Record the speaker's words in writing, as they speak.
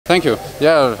Thank you.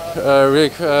 Yeah,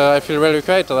 I feel really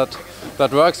great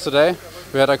that works today.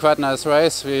 We had a quite nice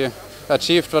race. We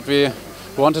achieved what we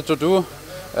wanted to do,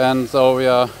 and so we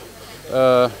are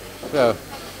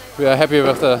happy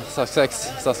with the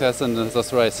success in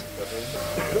this race.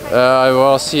 I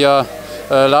was here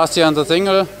last year in the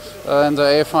single, in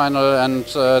the A final, and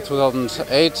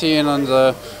 2018 in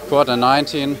the quad and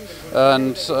 19,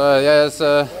 and it's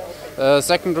a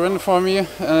second win for me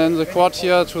in the quad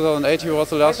here. 2018 was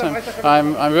the last time.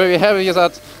 I'm really happy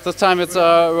that this time it's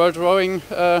a world rowing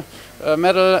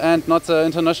medal and not the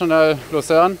international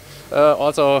Lucerne.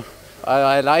 Also,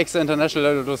 I like the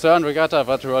international Lucerne regatta,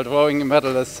 but world rowing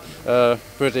medal is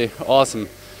pretty awesome.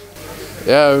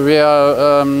 Yeah, we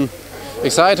are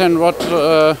excited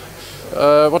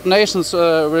what nations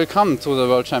will come to the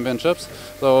World Championships.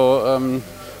 So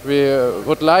we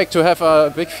would like to have a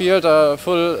big field,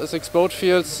 full 6 boat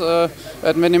fields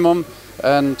at minimum,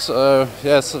 and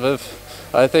yes,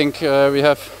 I think we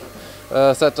have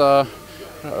set a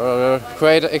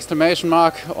great exclamation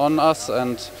mark on us,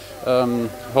 and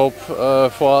hope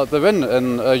for the win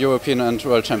in European and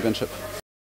World Championship.